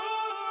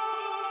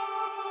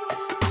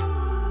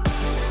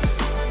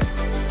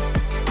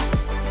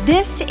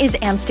This is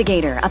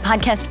Amstigator, a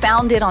podcast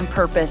founded on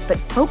purpose, but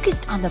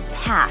focused on the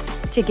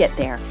path to get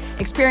there.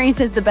 Experience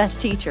is the best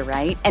teacher,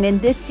 right? And in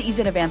this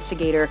season of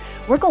Amstigator,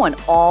 we're going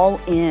all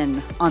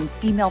in on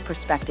female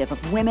perspective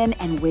of women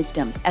and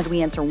wisdom as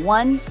we answer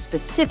one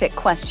specific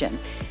question.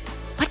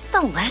 What's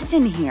the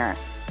lesson here?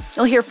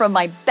 You'll hear from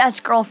my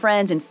best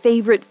girlfriends and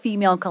favorite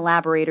female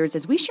collaborators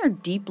as we share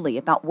deeply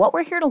about what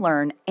we're here to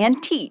learn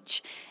and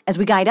teach as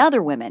we guide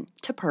other women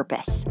to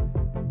purpose.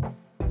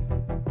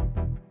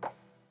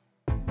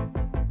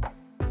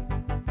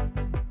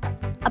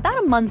 About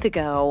a month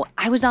ago,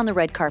 I was on the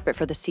red carpet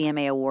for the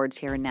CMA Awards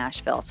here in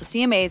Nashville. So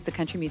CMA is the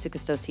Country Music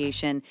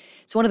Association.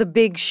 It's one of the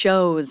big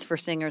shows for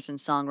singers and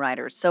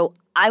songwriters. So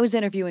I was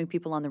interviewing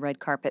people on the red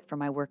carpet for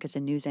my work as a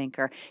news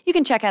anchor. You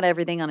can check out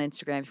everything on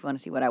Instagram if you want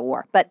to see what I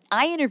wore. But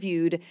I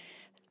interviewed,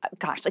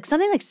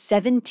 something like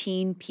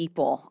 17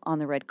 people on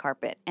the red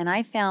carpet. And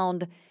I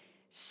found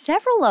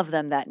several of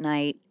them that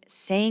night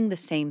saying the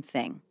same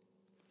thing.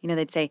 You know,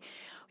 they'd say,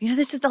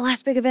 this is the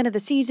last big event of the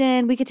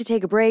season. We get to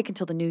take a break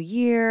until the new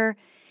year.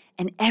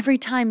 And every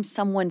time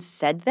someone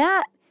said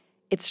that,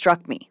 it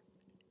struck me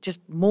just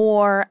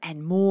more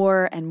and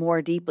more and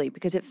more deeply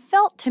because it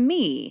felt to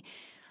me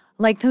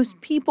like those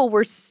people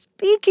were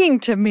speaking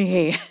to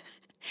me.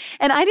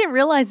 And I didn't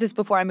realize this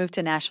before I moved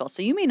to Nashville,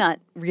 so you may not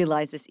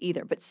realize this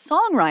either, but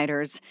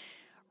songwriters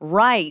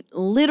write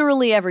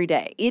literally every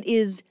day. It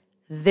is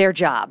their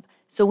job.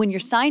 So when you're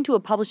signed to a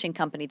publishing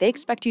company, they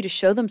expect you to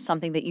show them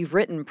something that you've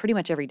written pretty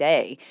much every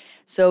day.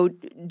 So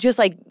just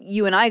like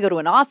you and I go to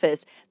an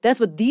office, that's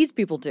what these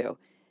people do.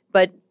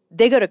 But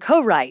they go to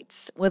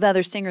co-writes with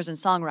other singers and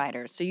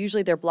songwriters. So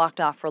usually they're blocked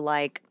off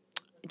for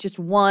just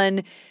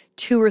 1,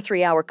 2 or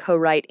 3 hour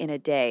co-write in a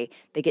day.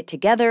 They get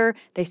together,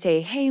 they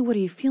say, hey, what are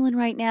you feeling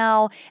right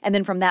now? And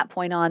then from that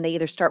point on, they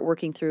either start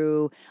working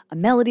through a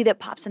melody that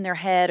pops in their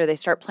head, or they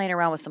start playing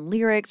around with some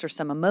lyrics or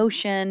some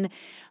emotion,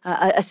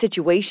 a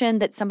situation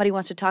that somebody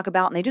wants to talk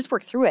about, and they just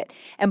work through it.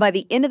 And by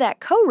the end of that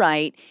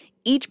co-write,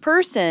 each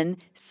person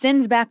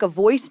sends back a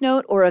voice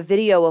note or a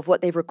video of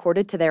what they've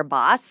recorded to their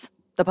boss,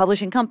 the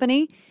publishing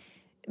company.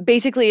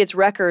 Basically, it's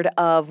record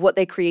of what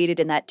they created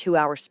in that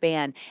 2-hour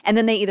span. And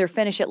then they either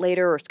finish it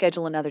later or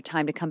schedule another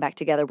time to come back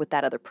together with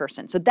that other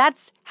person. So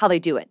that's how they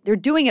do it. They're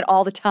doing it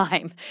all the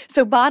time.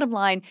 So bottom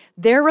line,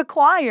 they're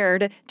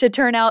required to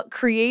turn out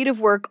creative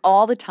work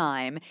all the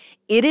time.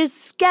 It is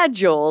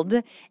scheduled,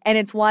 and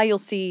it's why you'll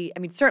see,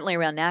 certainly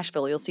around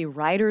Nashville, you'll see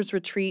writers'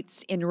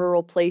 retreats in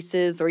rural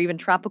places or even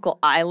tropical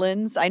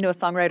islands. I know a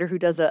songwriter who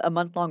does a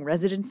month-long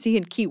residency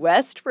in Key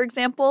West, for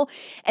example,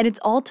 and it's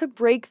all to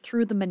break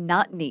through the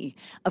monotony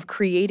of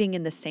creating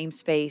in the same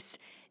space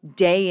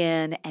day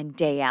in and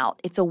day out.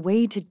 It's a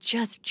way to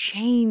just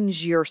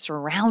change your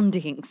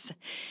surroundings.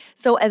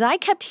 So as I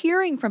kept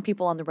hearing from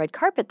people on the red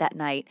carpet that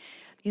night,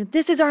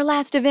 this is our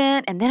last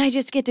event, and then I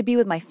just get to be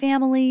with my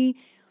family,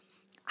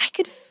 I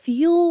could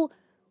feel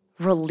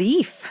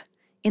relief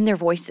in their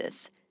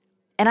voices.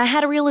 And I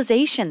had a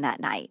realization that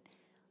night.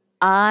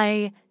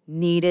 I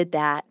needed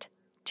that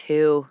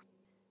too.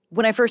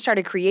 When I first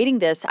started creating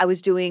this, I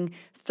was doing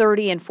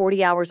 30 and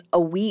 40 hours a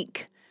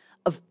week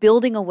of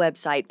building a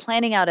website,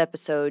 planning out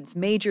episodes,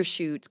 major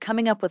shoots,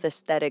 coming up with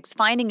aesthetics,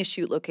 finding a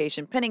shoot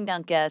location, pinning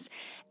down guests,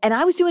 and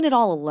I was doing it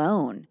all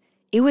alone.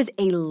 It was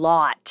a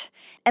lot.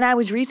 And I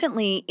was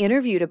recently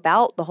interviewed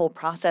about the whole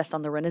process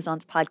on the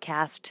Renaissance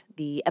podcast.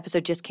 The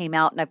episode just came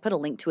out, and I put a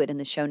link to it in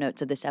the show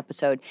notes of this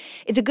episode.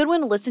 It's a good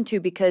one to listen to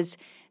because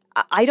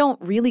I don't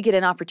really get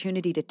an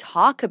opportunity to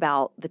talk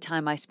about the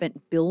time I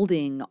spent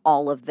building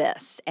all of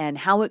this and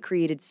how it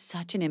created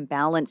such an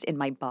imbalance in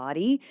my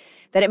body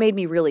that it made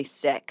me really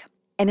sick.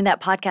 And in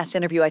that podcast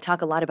interview, I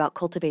talk a lot about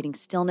cultivating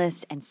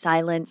stillness and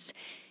silence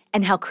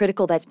and how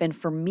critical that's been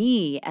for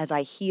me as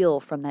I heal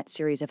from that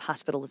series of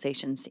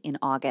hospitalizations in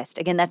August.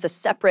 Again, that's a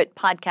separate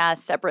podcast,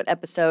 separate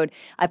episode.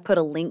 I put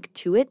a link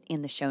to it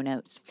in the show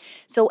notes.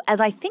 So as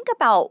I think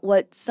about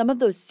what some of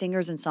those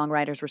singers and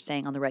songwriters were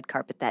saying on the red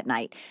carpet that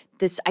night,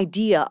 this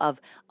idea of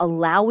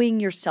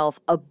allowing yourself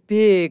a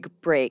big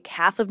break,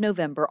 half of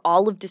November,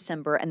 all of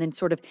December, and then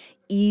sort of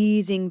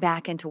easing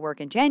back into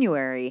work in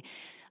January,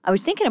 I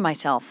was thinking to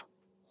myself,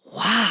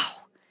 wow,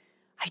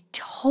 I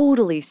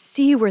totally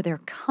see where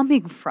they're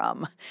coming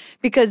from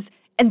because,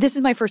 and this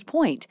is my first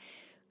point,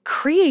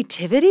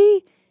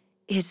 creativity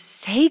is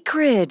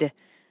sacred.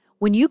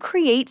 When you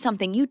create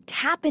something, you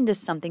tap into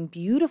something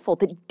beautiful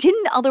that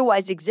didn't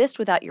otherwise exist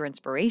without your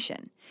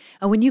inspiration.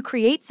 And when you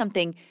create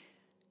something,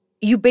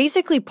 you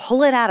basically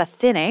pull it out of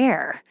thin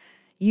air.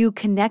 You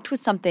connect with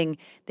something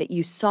that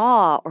you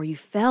saw or you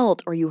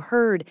felt or you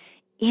heard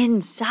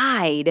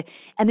inside,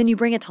 and then you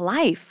bring it to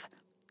life.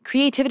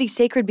 Creativity is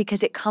sacred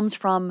because it comes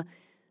from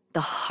the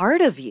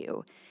heart of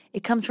you.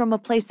 It comes from a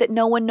place that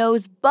no one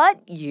knows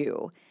but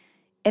you.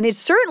 And it's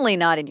certainly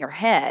not in your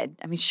head.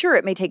 Sure,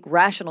 it may take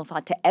rational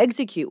thought to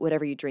execute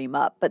whatever you dream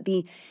up, but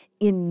the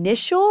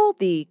initial,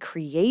 the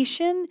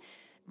creation,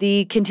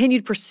 the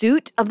continued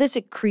pursuit of this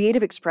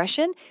creative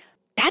expression,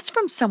 that's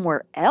from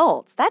somewhere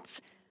else. That's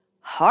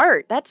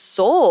heart, that's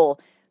soul.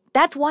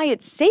 That's why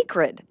it's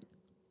sacred.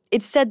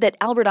 It's said that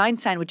Albert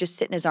Einstein would just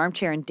sit in his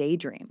armchair and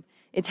daydream.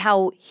 It's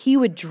how he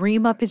would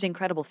dream up his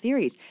incredible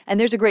theories. And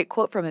there's a great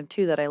quote from him,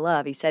 too, that I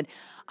love. He said,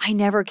 "I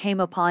never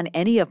came upon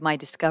any of my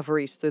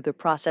discoveries through the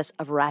process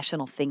of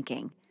rational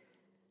thinking."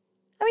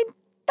 I mean,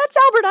 that's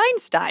Albert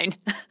Einstein.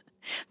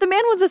 The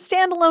man was a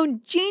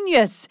standalone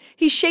genius.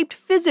 He shaped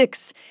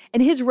physics,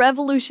 and his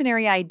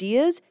revolutionary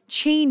ideas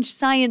changed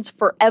science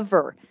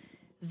forever.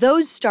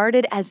 Those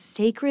started as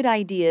sacred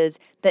ideas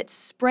that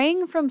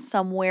sprang from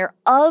somewhere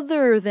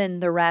other than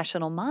the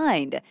rational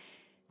mind.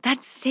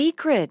 That's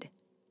sacred.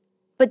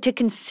 But to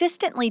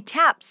consistently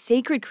tap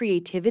sacred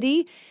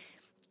creativity,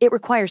 it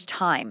requires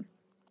time.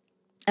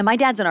 And my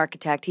dad's an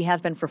architect. He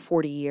has been for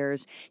 40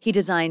 years. He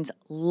designs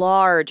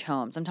large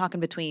homes. I'm talking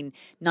between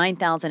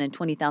 9,000 and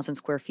 20,000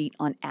 square feet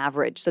on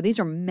average. So these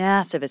are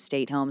massive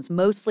estate homes,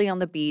 mostly on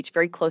the beach,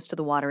 very close to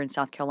the water in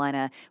South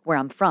Carolina, where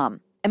I'm from.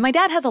 And my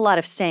dad has a lot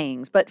of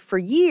sayings, but for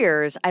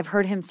years, I've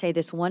heard him say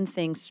this one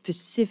thing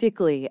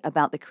specifically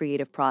about the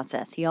creative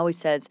process. He always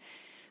says,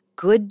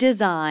 good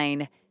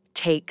design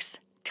takes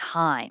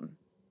time.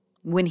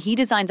 When he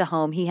designs a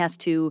home, he has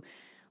to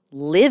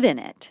live in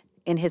it.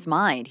 In his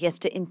mind, he has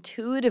to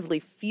intuitively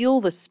feel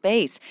the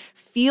space,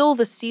 feel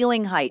the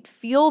ceiling height,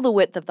 feel the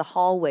width of the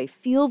hallway,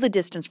 feel the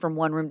distance from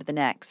one room to the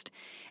next.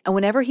 And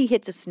whenever he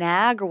hits a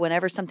snag or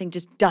whenever something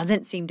just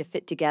doesn't seem to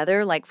fit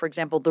together, like, for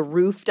example, the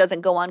roof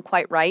doesn't go on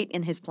quite right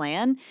in his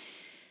plan,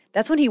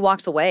 that's when he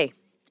walks away.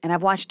 And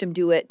I've watched him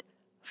do it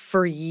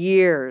for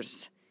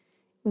years,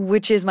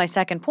 which is my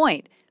second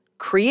point.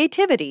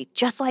 Creativity,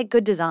 just like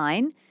good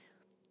design,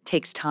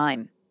 takes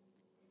time.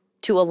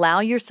 To allow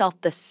yourself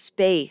the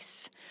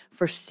space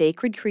for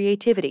sacred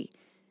creativity,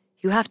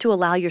 you have to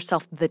allow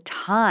yourself the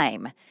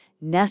time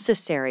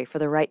necessary for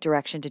the right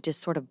direction to just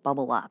sort of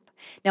bubble up.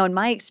 Now, in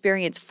my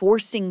experience,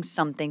 forcing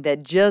something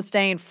that just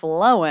ain't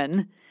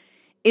flowing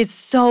is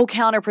so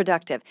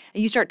counterproductive.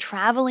 And you start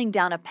traveling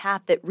down a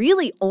path that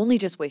really only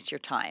just wastes your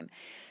time.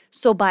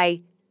 So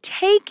by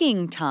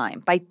taking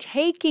time, by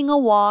taking a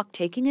walk,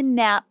 taking a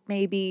nap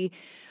maybe,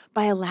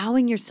 by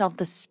allowing yourself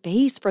the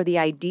space for the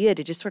idea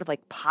to just sort of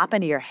like pop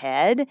into your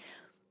head,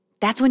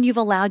 that's when you've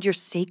allowed your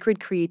sacred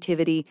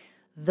creativity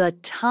the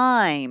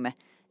time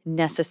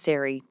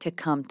necessary to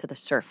come to the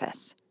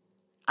surface.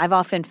 I've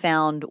often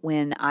found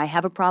when I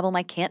have a problem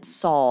I can't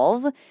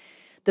solve,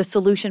 the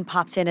solution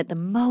pops in at the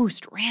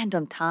most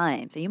random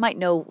times. And you might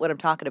know what I'm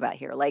talking about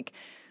here, like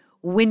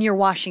when you're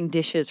washing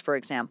dishes, for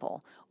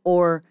example,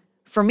 or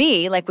for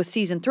me, like with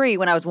season 3,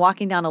 when I was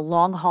walking down a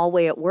long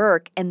hallway at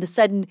work and the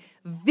sudden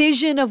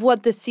vision of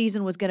what the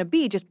season was going to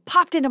be just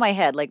popped into my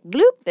head, like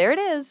bloop, there it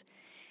is.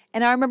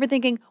 And I remember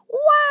thinking,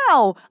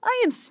 wow,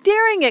 I am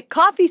staring at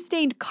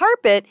coffee-stained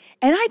carpet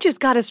and I just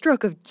got a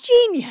stroke of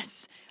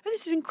genius.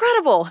 This is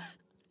incredible.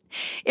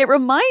 It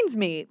reminds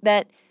me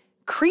that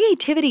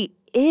creativity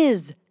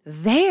is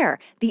there.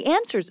 The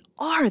answers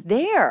are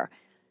there.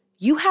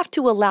 You have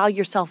to allow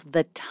yourself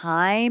the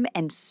time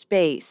and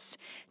space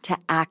to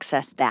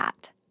access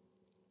that.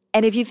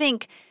 And if you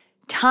think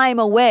time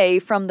away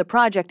from the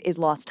project is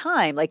lost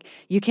time, like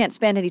you can't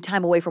spend any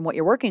time away from what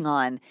you're working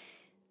on,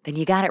 then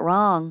you got it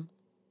wrong.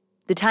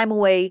 The time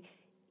away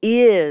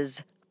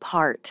is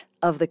part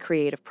of the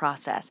creative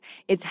process.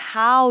 It's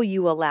how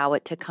you allow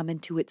it to come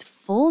into its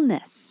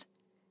fullness.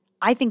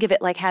 I think of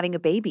it like having a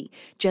baby.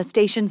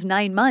 Gestation's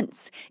 9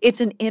 months.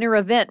 It's an inner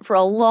event for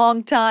a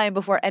long time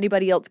before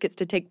anybody else gets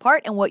to take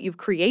part in what you've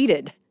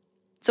created.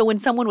 So when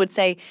someone would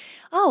say,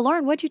 "Oh,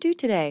 Lauren, what'd you do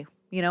today?"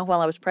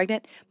 While I was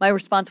pregnant, my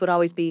response would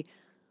always be,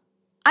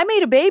 "I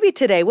made a baby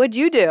today. What'd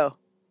you do?"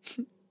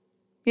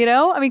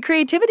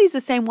 Creativity is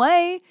the same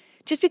way.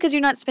 Just because you're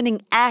not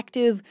spending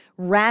active,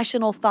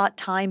 rational thought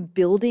time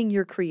building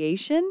your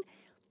creation,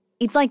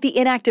 it's like the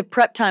inactive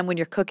prep time when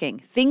you're cooking.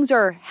 Things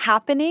are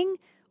happening,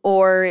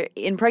 or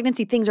in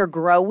pregnancy, things are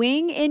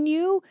growing in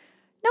you.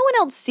 No one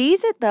else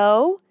sees it,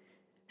 though.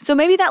 So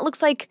maybe that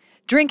looks like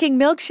drinking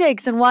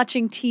milkshakes and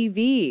watching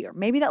TV, or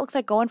maybe that looks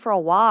like going for a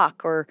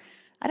walk, or,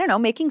 I don't know,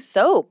 making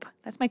soap.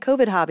 That's my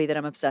COVID hobby that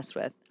I'm obsessed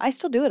with. I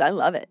still do it. I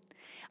love it.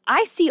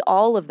 I see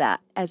all of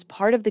that as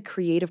part of the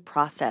creative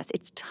process.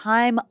 It's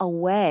time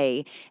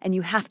away, and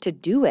you have to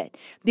do it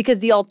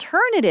because the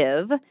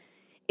alternative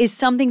is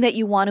something that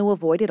you want to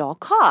avoid at all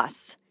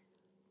costs.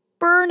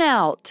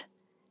 Burnout.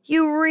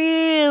 You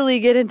really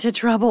get into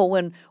trouble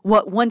when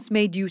what once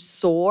made you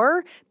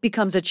soar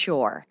becomes a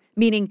chore,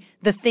 meaning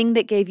the thing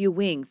that gave you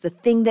wings, the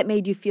thing that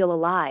made you feel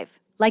alive,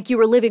 like you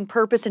were living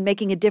purpose and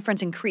making a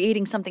difference and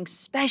creating something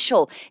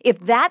special.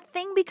 If that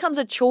thing becomes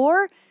a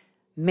chore,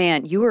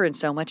 man, you are in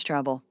so much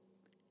trouble.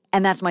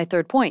 And that's my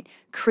third point.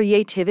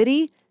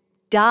 Creativity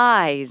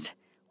dies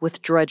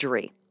with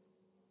drudgery.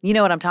 You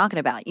know what I'm talking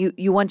about.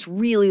 You once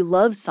really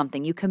loved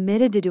something. You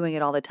committed to doing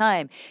it all the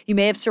time. You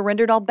may have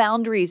surrendered all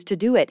boundaries to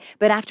do it.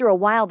 But after a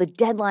while, the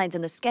deadlines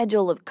and the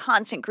schedule of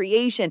constant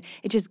creation,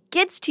 it just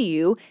gets to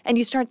you. And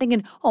you start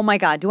thinking, oh my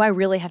God, do I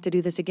really have to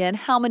do this again?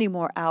 How many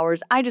more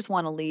hours? I just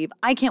want to leave.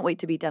 I can't wait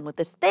to be done with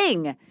this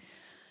thing.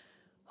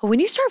 Well, when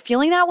you start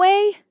feeling that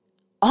way,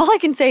 all I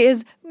can say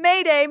is,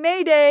 Mayday,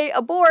 Mayday,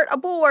 abort,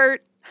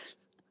 abort.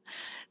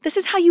 This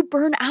is how you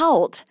burn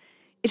out.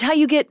 It's how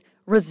you get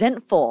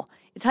resentful.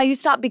 It's how you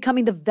stop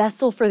becoming the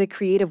vessel for the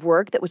creative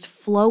work that was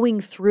flowing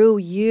through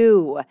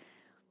you.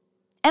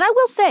 And I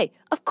will say,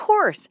 of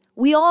course,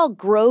 we all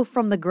grow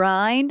from the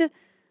grind,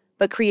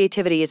 but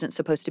creativity isn't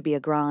supposed to be a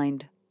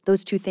grind.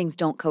 Those two things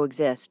don't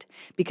coexist,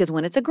 because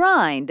when it's a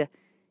grind,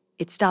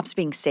 it stops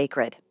being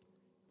sacred.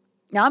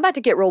 Now, I'm about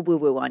to get real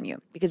woo-woo on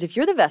you, because if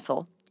you're the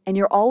vessel and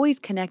you're always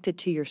connected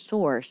to your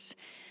source,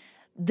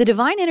 the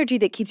divine energy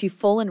that keeps you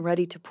full and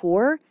ready to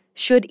pour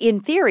should, in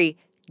theory,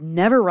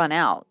 never run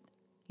out.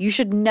 You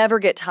should never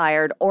get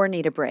tired or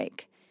need a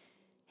break.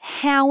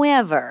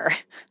 However,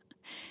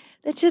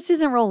 that just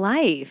isn't real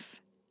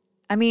life.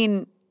 I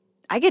mean,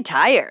 I get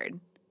tired,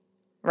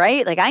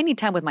 right? Like, I need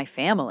time with my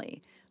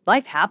family.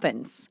 Life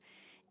happens.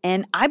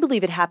 And I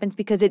believe it happens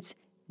because it's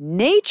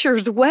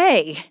nature's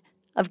way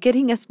of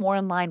getting us more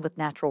in line with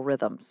natural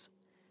rhythms.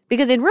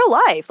 Because in real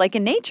life, like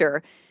in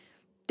nature,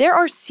 there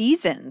are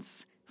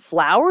seasons.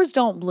 Flowers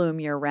don't bloom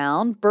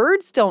year-round.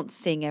 Birds don't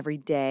sing every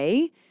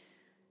day.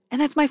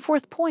 And that's my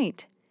fourth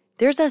point.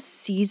 There's a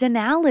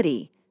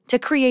seasonality to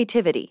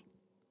creativity.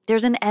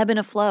 There's an ebb and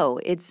a flow.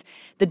 It's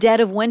the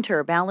dead of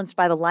winter balanced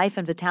by the life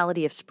and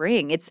vitality of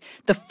spring. It's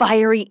the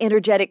fiery,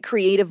 energetic,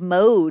 creative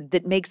mode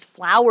that makes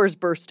flowers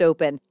burst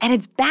open. And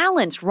it's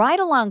balanced right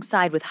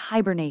alongside with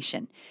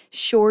hibernation,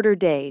 shorter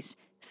days,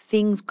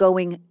 things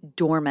going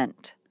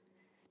dormant.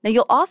 Now,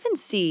 you'll often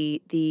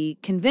see the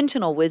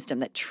conventional wisdom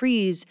that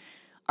trees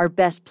are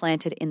best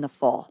planted in the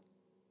fall.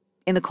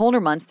 In the colder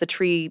months, the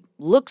tree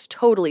looks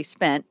totally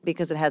spent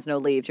because it has no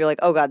leaves. You're like,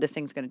 oh God, this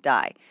thing's going to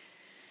die.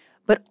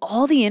 But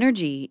all the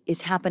energy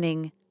is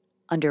happening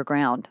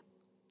underground.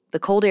 The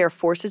cold air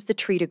forces the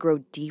tree to grow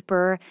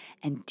deeper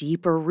and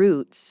deeper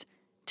roots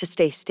to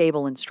stay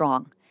stable and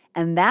strong.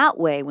 And that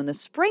way, when the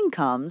spring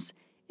comes,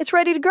 it's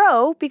ready to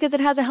grow because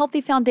it has a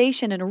healthy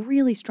foundation and a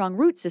really strong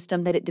root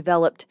system that it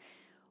developed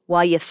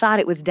while you thought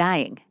it was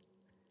dying.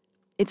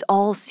 It's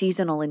all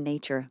seasonal in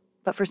nature.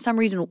 But for some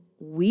reason,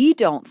 we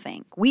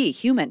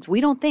humans,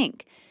 we don't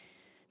think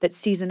that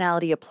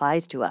seasonality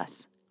applies to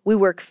us. We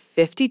work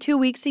 52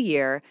 weeks a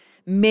year,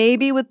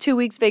 maybe with 2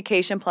 weeks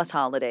vacation plus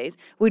holidays.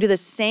 We do the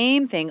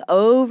same thing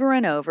over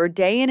and over,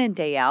 day in and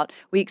day out.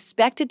 We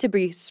expect it to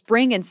be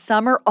spring and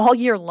summer all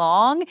year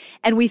long,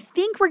 and we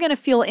think we're going to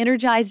feel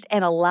energized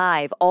and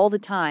alive all the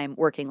time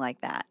working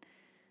like that.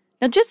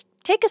 Now, just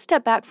take a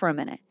step back for a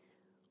minute.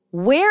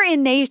 Where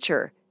in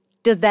nature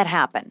does that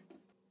happen?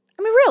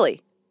 I mean,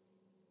 really?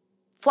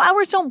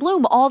 Flowers don't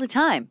bloom all the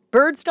time.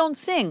 Birds don't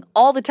sing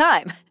all the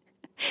time.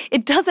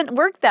 It doesn't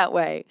work that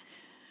way.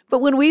 But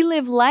when we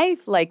live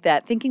life like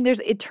that, thinking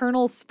there's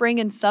eternal spring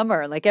and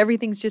summer, like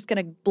everything's just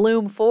going to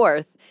bloom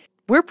forth,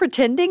 we're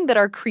pretending that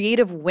our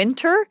creative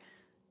winter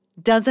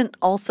doesn't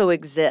also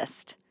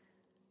exist.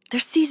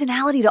 There's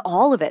seasonality to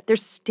all of it.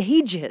 There's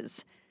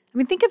stages. I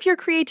mean, think of your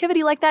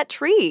creativity like that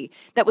tree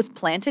that was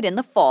planted in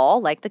the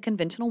fall, like the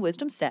conventional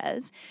wisdom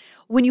says.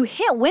 When you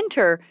hit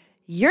winter,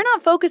 you're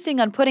not focusing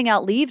on putting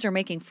out leaves or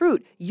making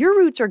fruit. Your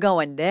roots are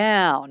going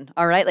down,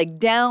 all right? Like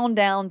down,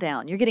 down,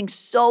 down. You're getting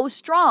so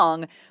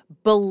strong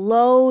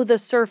below the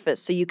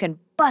surface so you can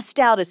bust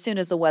out as soon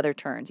as the weather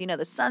turns. You know,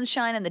 the sun's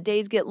shining, the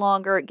days get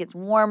longer, it gets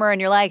warmer,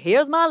 and you're like,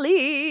 here's my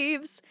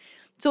leaves.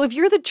 So if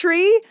you're the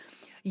tree,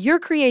 your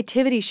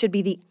creativity should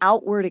be the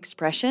outward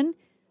expression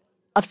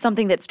of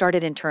something that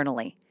started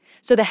internally.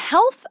 So the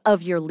health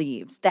of your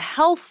leaves, the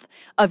health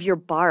of your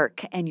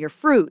bark and your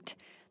fruit,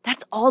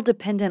 that's all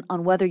dependent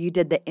on whether you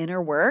did the inner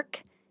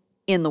work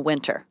in the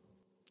winter.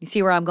 You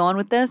see where I'm going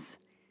with this?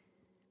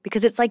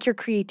 Because it's like your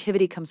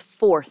creativity comes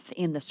forth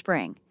in the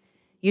spring.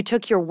 You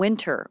took your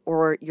winter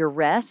or your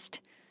rest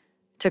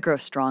to grow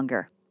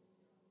stronger.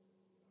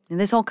 And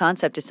this whole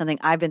concept is something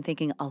I've been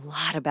thinking a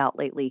lot about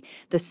lately,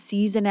 the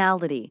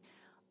seasonality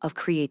of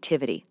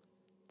creativity.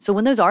 So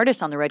when those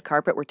artists on the red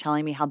carpet were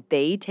telling me how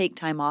they take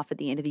time off at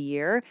the end of the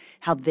year,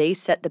 how they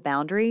set the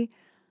boundary,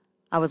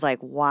 I was like,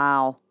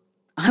 wow.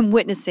 I'm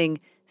witnessing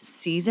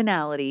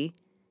seasonality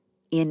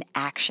in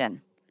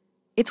action.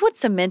 It's what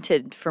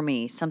cemented for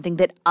me something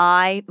that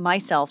I,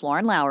 myself,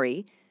 Lauren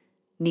Lowrey,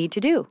 need to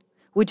do,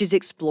 which is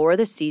explore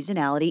the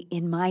seasonality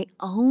in my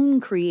own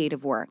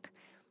creative work.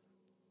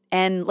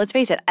 And let's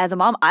face it, as a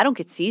mom, I don't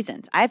get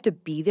seasons. I have to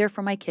be there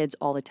for my kids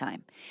all the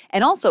time.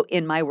 And also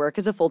in my work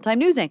as a full-time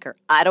news anchor,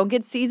 I don't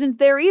get seasons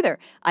there either.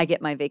 I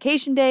get my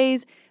vacation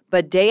days,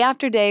 but day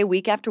after day,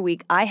 week after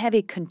week, I have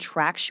a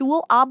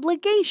contractual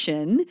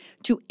obligation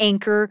to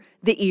anchor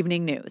the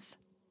evening news.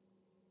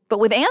 But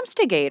with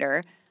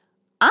Amstigator,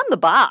 I'm the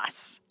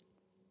boss.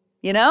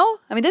 You know?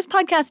 I mean, this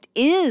podcast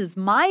is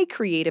my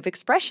creative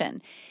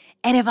expression.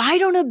 And if I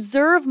don't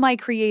observe my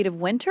creative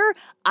winter,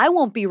 I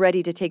won't be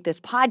ready to take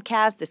this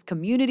podcast, this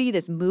community,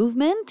 this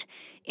movement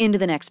into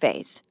the next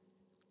phase.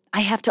 I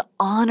have to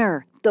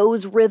honor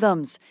those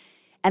rhythms.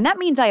 And that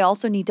means I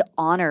also need to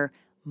honor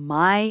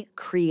my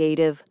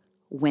creative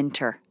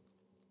winter.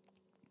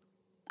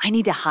 I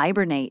need to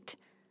hibernate.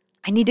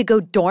 I need to go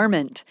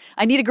dormant.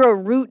 I need to grow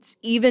roots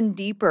even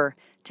deeper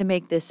to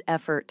make this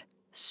effort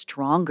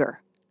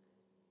stronger.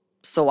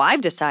 So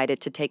I've decided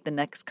to take the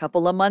next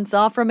couple of months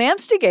off from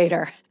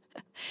Amstigator.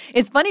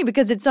 It's funny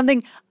because it's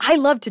something I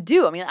love to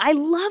do. I mean, I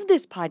love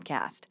this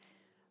podcast,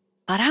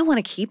 but I want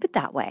to keep it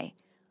that way.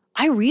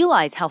 I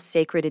realize how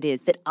sacred it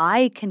is that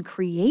I can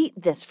create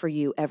this for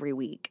you every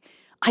week.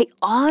 I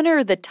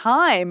honor the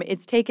time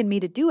it's taken me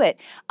to do it.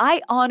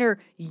 I honor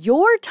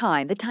your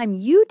time, the time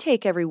you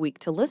take every week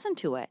to listen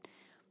to it.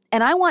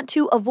 And I want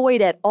to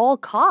avoid at all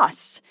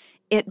costs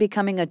it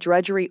becoming a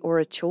drudgery or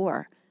a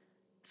chore.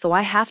 So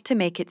I have to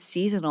make it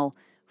seasonal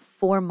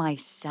for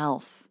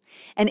myself.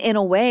 And in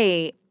a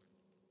way,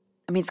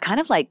 I mean, it's kind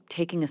of like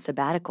taking a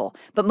sabbatical.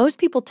 But most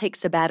people take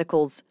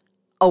sabbaticals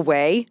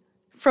away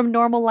from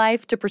normal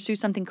life to pursue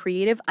something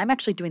creative. I'm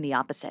actually doing the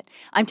opposite.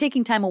 I'm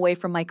taking time away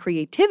from my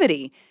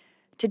creativity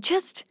to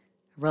just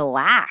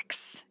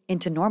relax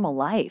into normal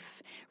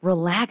life,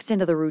 relax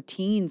into the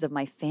routines of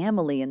my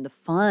family and the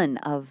fun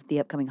of the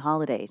upcoming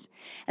holidays.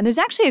 And there's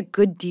actually a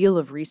good deal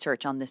of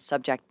research on this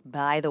subject,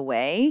 by the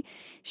way,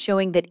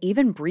 showing that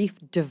even brief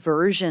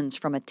diversions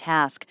from a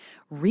task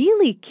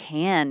really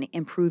can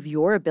improve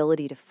your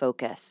ability to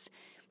focus.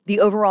 The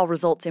overall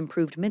results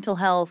improved mental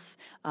health,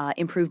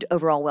 improved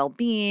overall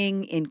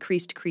well-being,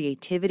 increased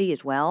creativity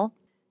as well.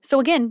 So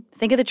again,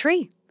 think of the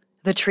tree.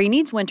 The tree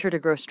needs winter to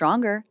grow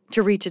stronger,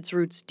 to reach its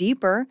roots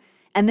deeper,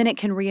 and then it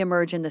can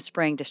reemerge in the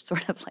spring to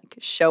sort of like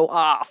show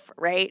off,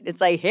 right?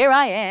 It's like, here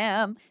I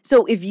am.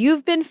 So if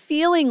you've been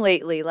feeling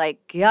lately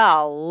like,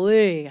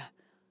 golly,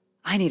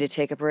 I need to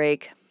take a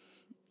break,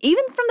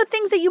 even from the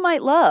things that you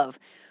might love,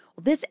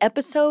 well, this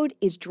episode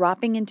is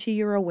dropping into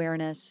your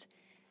awareness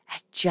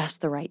at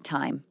just the right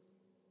time.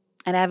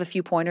 And I have a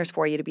few pointers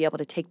for you to be able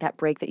to take that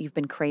break that you've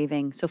been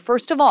craving. So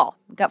first of all,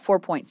 we've got 4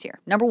 points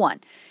here. Number 1,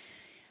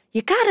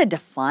 you got to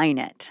define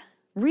it.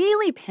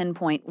 Really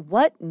pinpoint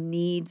what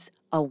needs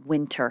a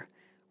winter.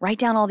 Write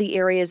down all the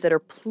areas that are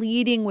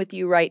pleading with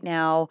you right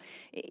now.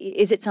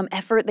 Is it some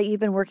effort that you've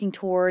been working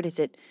toward? Is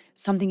it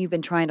something you've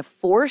been trying to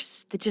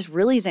force that just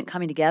really isn't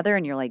coming together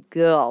and you're like,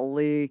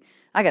 golly,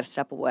 I got to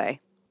step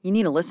away? You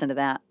need to listen to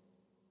that.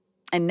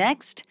 And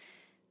next,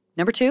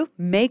 number 2,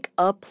 make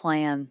a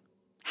plan.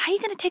 How are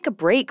you going to take a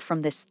break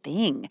from this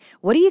thing?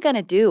 What are you going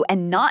to do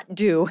and not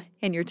do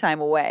in your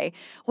time away?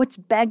 What's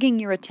begging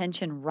your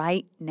attention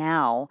right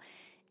now?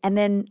 And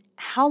then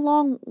how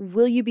long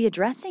will you be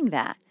addressing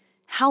that?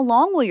 How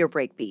long will your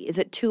break be? Is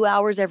it 2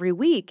 hours every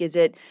week? Is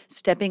it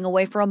stepping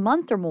away for a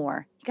month or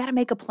more? You got to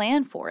make a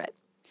plan for it.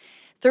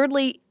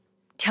 Thirdly,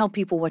 tell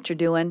people what you're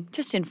doing.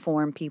 Just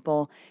inform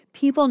people.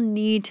 People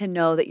need to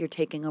know that you're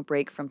taking a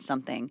break from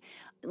something.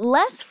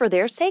 Less for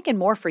their sake and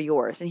more for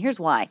yours. And here's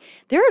why.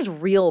 There is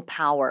real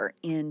power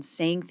in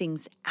saying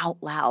things out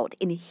loud,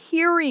 in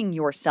hearing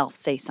yourself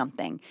say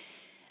something.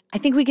 I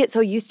think we get so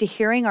used to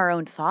hearing our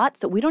own thoughts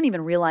that we don't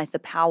even realize the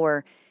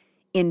power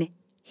in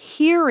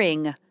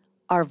hearing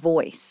our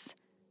voice.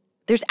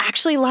 There's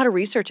actually a lot of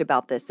research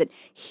about this, that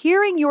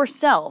hearing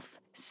yourself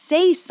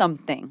say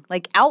something,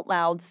 like out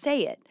loud,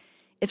 say it.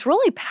 It's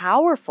really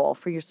powerful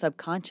for your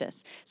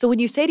subconscious. So when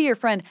you say to your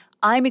friend,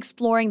 I'm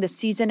exploring the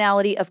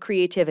seasonality of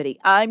creativity,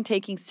 I'm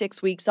taking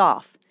 6 weeks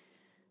off,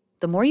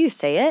 the more you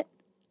say it,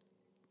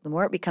 the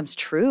more it becomes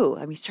true.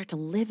 I mean, you start to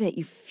live it,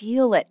 you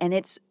feel it, and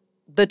it's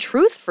the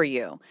truth for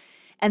you.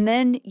 And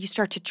then you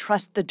start to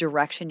trust the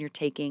direction you're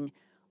taking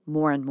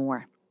more and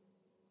more.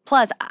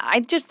 Plus,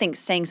 I just think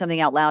saying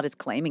something out loud is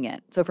claiming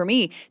it. So for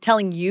me,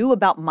 telling you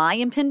about my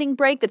impending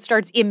break that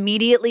starts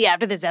immediately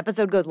after this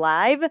episode goes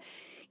live,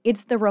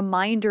 it's the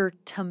reminder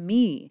to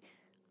me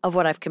of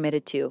what I've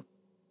committed to.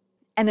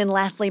 And then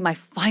lastly, my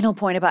final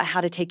point about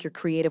how to take your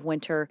creative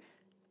winter,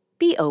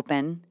 be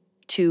open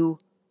to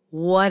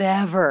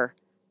whatever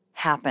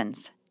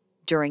happens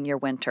during your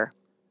winter.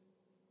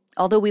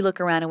 Although we look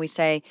around and we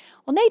say,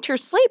 well,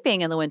 nature's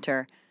sleeping in the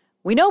winter,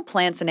 we know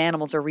plants and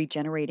animals are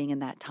regenerating in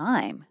that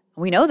time.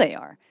 We know they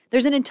are.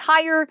 There's an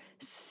entire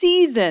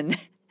season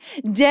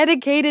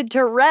dedicated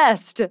to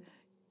rest.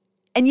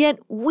 And yet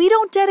we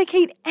don't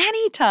dedicate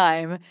any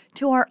time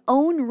to our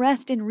own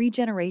rest and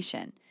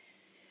regeneration.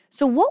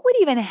 So what would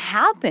even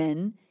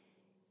happen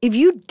if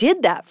you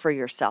did that for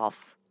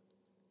yourself?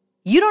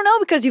 You don't know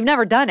because you've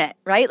never done it,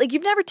 right? Like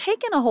you've never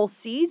taken a whole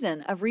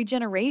season of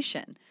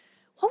regeneration.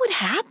 What would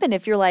happen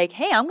if you're like,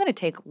 hey, I'm going to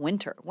take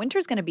winter.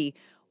 Winter's going to be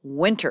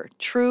winter,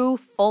 true,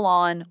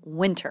 full-on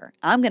winter.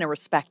 I'm going to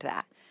respect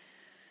that.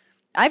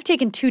 I've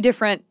taken 2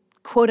 different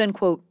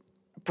quote-unquote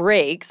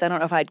breaks. I don't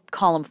know if I'd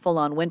call them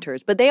full-on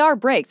winters, but they are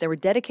breaks. They were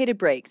dedicated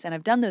breaks, and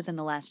I've done those in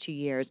the last 2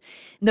 years.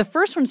 And the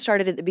first one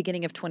started at the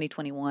beginning of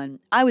 2021.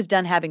 I was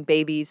done having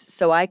babies,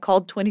 so I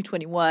called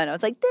 2021. I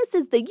was like, this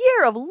is the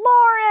year of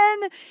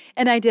Lauren!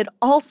 And I did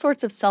all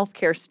sorts of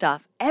self-care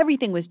stuff.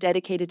 Everything was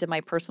dedicated to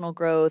my personal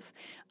growth,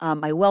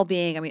 my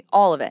well-being, I mean,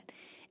 all of it.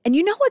 And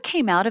you know what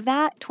came out of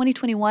that,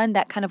 2021,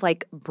 that kind of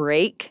like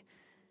break?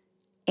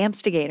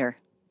 Amstigator.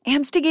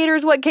 Amstigator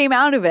is what came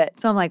out of it.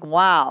 So I'm like,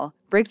 wow,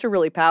 breaks are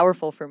really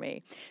powerful for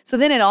me. So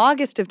then in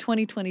August of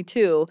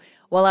 2022,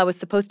 while I was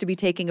supposed to be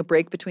taking a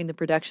break between the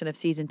production of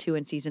season 2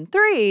 and season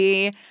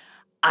 3,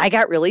 I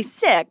got really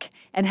sick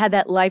and had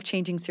that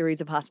life-changing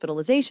series of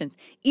hospitalizations.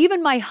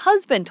 Even my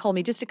husband told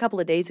me just a couple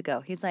of days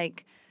ago, he's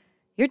like,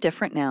 "You're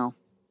different now.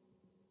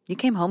 You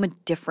came home a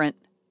different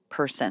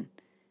person."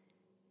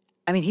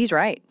 I mean, he's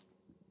right.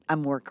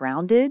 I'm more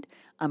grounded.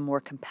 I'm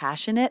more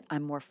compassionate.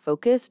 I'm more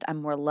focused.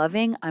 I'm more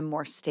loving. I'm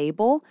more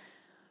stable.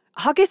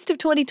 August of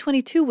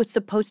 2022 was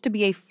supposed to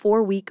be a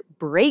 4-week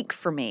break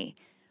for me.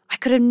 I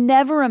could have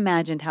never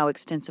imagined how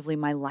extensively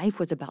my life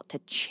was about to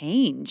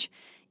change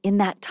in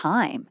that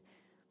time.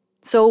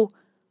 So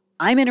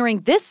I'm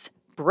entering this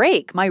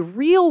break, my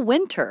real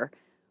winter,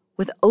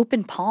 with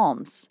open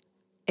palms,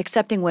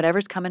 accepting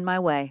whatever's coming my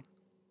way.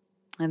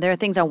 And there are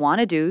things I want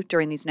to do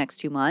during these next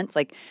 2 months.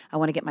 Like I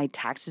want to get my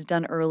taxes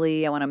done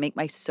early. I want to make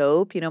my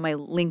soap, my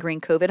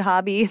lingering COVID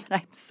hobby that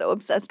I'm so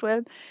obsessed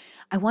with.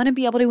 I want to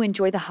be able to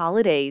enjoy the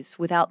holidays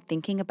without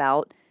thinking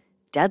about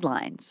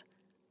deadlines.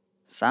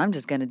 So I'm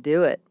just going to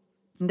do it.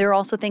 And there are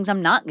also things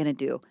I'm not going to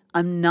do.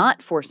 I'm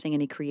not forcing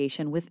any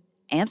creation with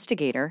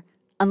Amstigator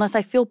unless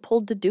I feel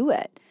pulled to do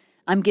it.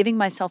 I'm giving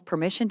myself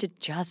permission to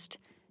just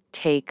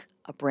take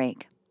a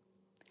break.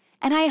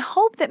 And I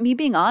hope that me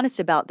being honest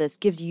about this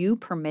gives you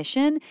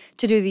permission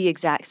to do the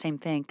exact same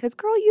thing, because,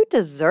 girl, you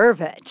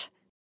deserve it.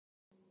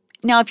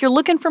 Now, if you're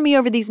looking for me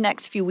over these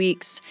next few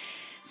weeks,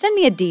 send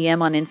me a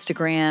DM on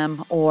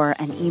Instagram or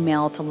an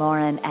email to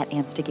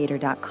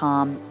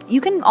lauren@amstigator.com.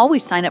 You can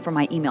always sign up for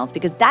my emails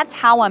because that's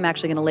how I'm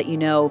actually going to let you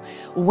know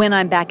when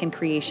I'm back in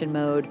creation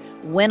mode,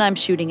 when I'm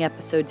shooting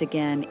episodes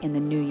again in the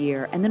new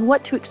year, and then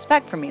what to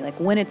expect from me, like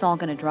when it's all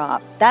going to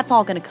drop. That's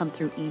all going to come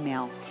through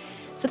email.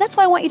 So that's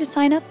why I want you to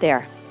sign up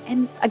there.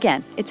 And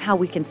again, it's how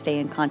we can stay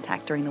in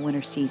contact during the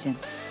winter season.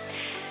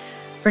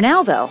 For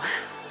now, though,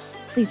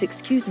 please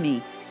excuse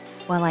me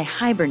while I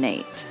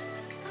hibernate.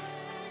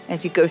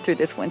 As you go through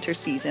this winter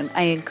season,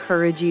 I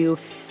encourage you,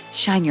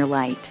 shine your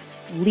light,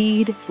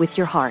 lead with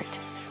your heart,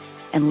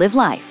 and live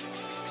life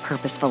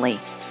purposefully.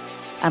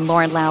 I'm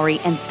Lauren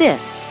Lowrey, and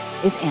this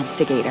is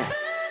Amstigator.